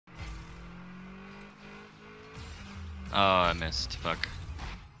Oh, I missed. Fuck.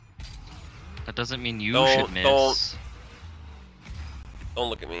 That doesn't mean you Don't- should miss. Don't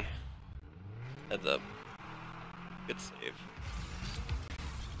look at me. Heads up. Good save.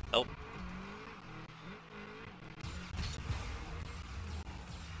 Help.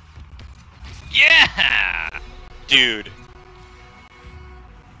 Yeah! Dude,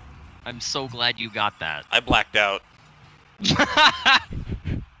 I'm so glad you got that. I blacked out.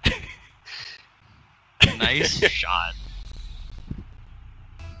 Nice shot.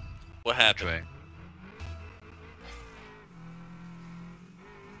 What Which happened? way?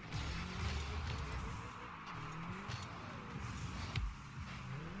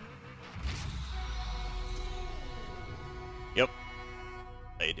 Yep.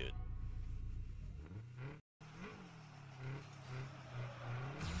 How you do it?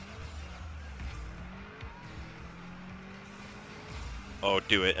 Oh,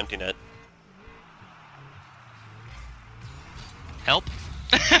 do it. Empty net. Help?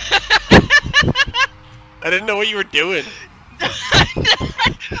 I didn't know what you were doing. I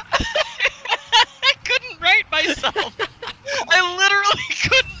couldn't right myself. I literally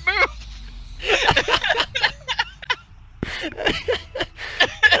couldn't move.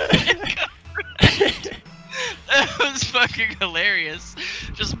 That was fucking hilarious.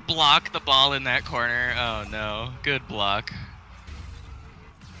 Just block the ball in that corner. Oh no. Good block.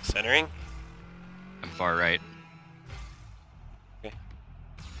 Centering? I'm far right. Okay.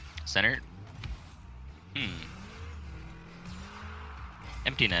 Center?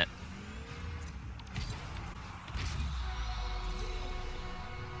 Empty net.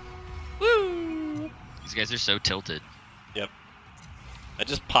 Woo! These guys are so tilted. Yep. I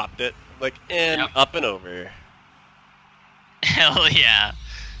just popped it. Like, and Yep. up and over. Hell yeah.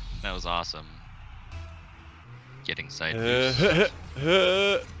 That was awesome. Getting side boost.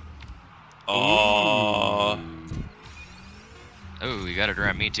 Oh. Oh, you got it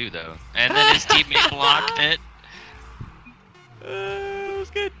around me too, though. And then his teammate blocked it. It was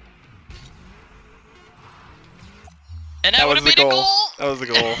good. And that would have been a goal. That was the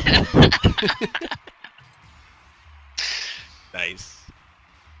goal. Nice.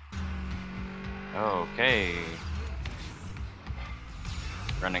 Okay.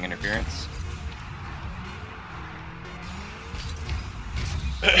 Running interference.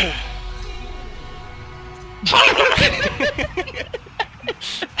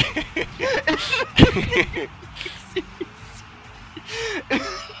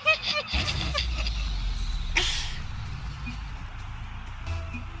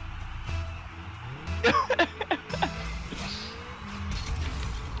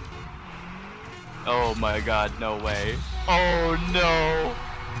 Oh my god, no way. Oh no!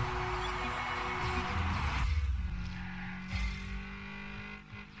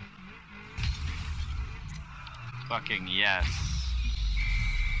 Fucking yes.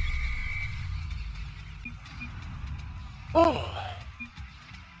 Oh.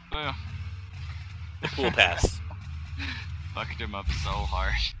 Ugh. Cool pass. Fucked him up so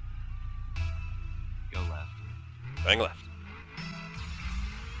hard. Go left. Going left.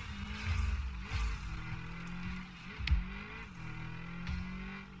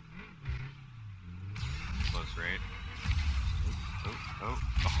 Close right.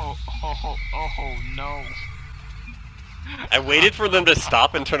 Oh no. I waited for them to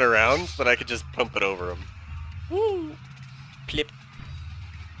stop and turn around so that I could just pump it over them. Woo! Plip.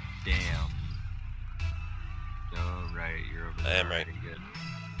 Damn. Oh right, you're over there. I am right. Pretty good.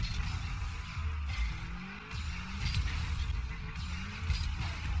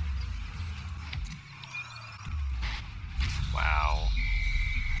 Wow.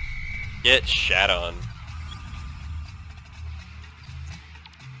 Get shat on.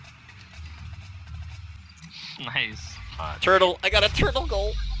 Nice. Hot. Turtle. I got a turtle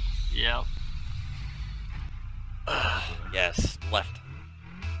goal. Yep. Yes. Left.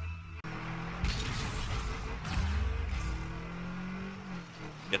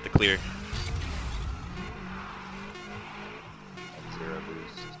 Get the clear. Zero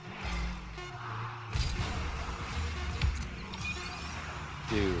boost.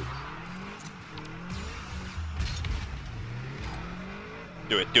 Dude.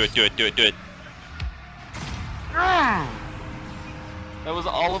 Do it. Do it. Do it. Do it. Do it. That was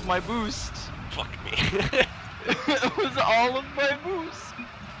all of my boost. Fuck me. It was all of my boost.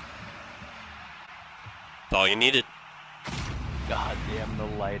 That's all you needed. God damn, the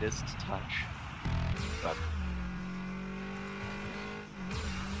lightest touch. But...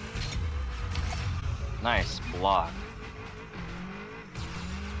 Nice block.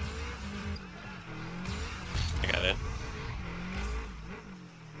 I got it.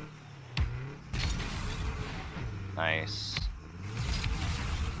 Nice.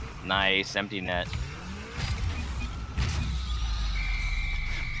 Nice, empty net.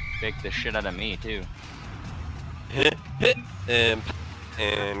 Big the shit out of me, too. Hit,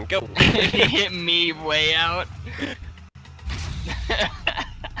 and go. He hit me way out.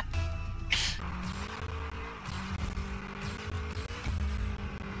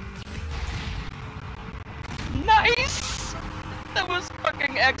 Nice! That was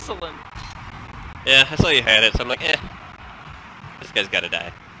fucking excellent. Yeah, I saw you had it, so I'm like, eh. This guy's gotta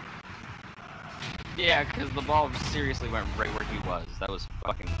die. Yeah, because the ball seriously went right where he was. That was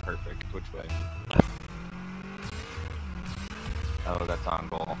fucking perfect. Which way? Oh, that's on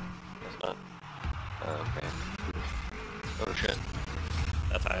goal. That's not. Okay. Oh shit.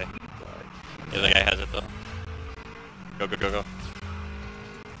 That's high. The other guy has it though. Go, go, go, go.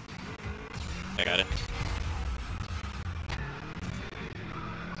 I got it.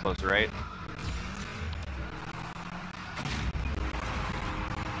 Close right.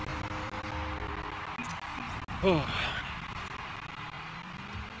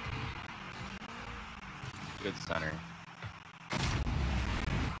 Good center.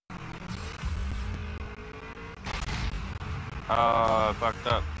 Oh, fucked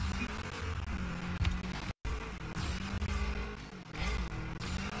up.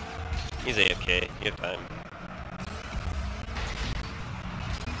 He's AFK. You have time.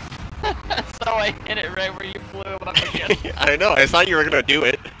 So I hit it right where you blew him up again. I know. I thought you were gonna do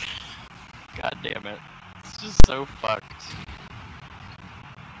it. God damn it. It's just so fucked.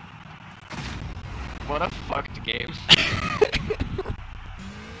 What a fucked game.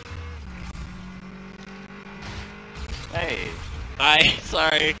 Hey. Hi.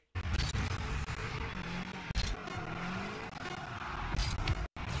 Sorry.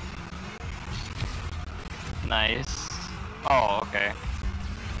 Nice. Oh, okay.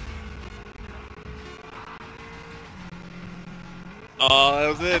 Oh, that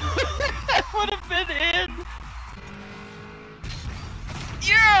was it. That would have been in.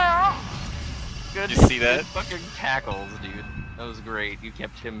 Yeah. Good. Did you see that? Good fucking tackles, dude. That was great. You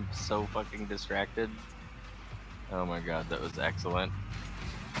kept him so fucking distracted. Oh my god, that was excellent.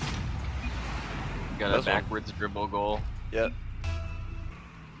 Got a backwards dribble goal. Yep.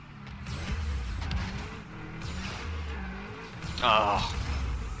 Oh,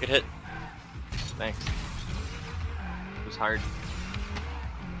 Good hit. thanks. It was hard.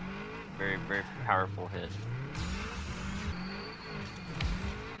 Very, very powerful hit.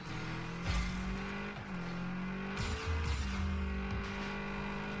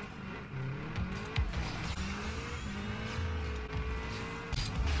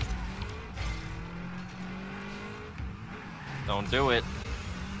 Don't do it.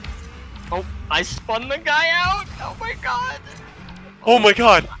 Oh, I spun the guy out! Oh my god! Oh my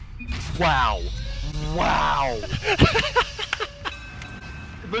god. Wow! Wow!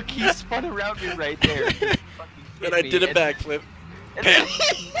 Look, he spun around me right there. He fucking hit And I me, did a and- backflip. and then-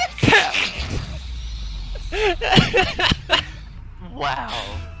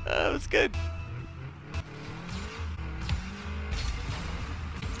 Wow. That was good.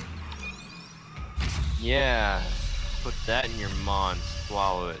 Yeah. Put that in your maw and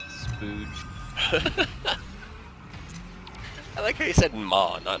swallow it, spooge. I like how you said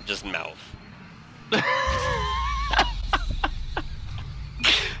maw, not just mouth. Didn't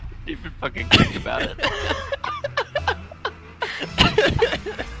even fucking think about it.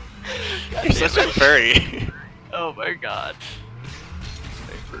 God You're such damn a it. furry. Oh my god.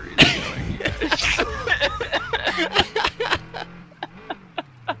 My furry's going.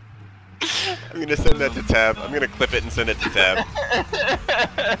 I'm gonna send that to Tab. I'm gonna clip it and send it to Tab.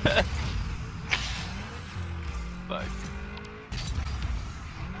 Fuck.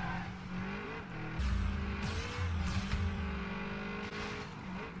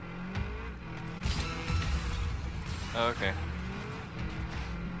 Oh, okay.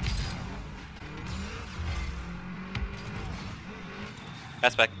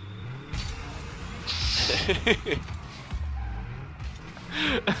 Pass back.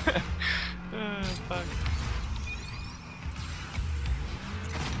 Fuck.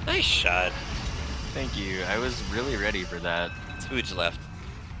 Nice shot. Thank you. I was really ready for that. Spooge left.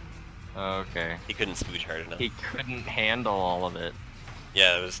 Okay. He couldn't spooge hard enough. He couldn't handle all of it.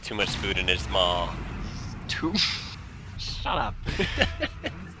 Yeah, it was too much food in his maw. Too. Shut up.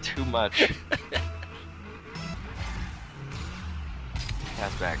 Too much.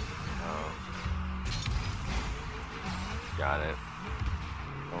 Pass back. Oh. Got it.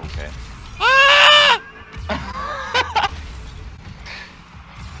 Okay. Ah!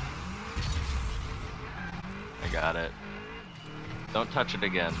 I got it. Don't touch it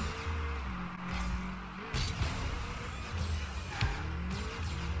again.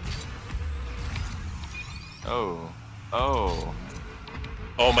 Oh. Oh.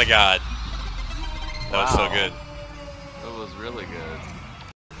 Oh my god. That was so Wow. good. That was really good.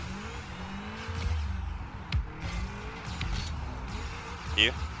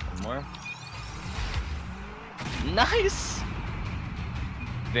 You? One more. Nice!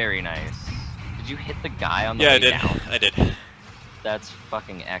 Very nice. Did you hit the guy on the Yeah, way I did. down? I did. That's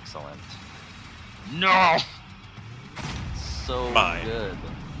fucking excellent. No! So Mine. good.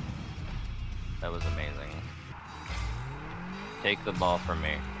 That was amazing. Take the ball from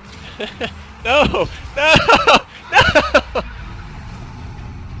me. No! No! No!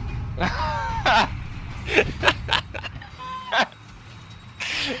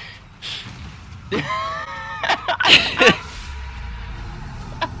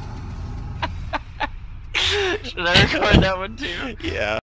 Should I record that one too? Yeah.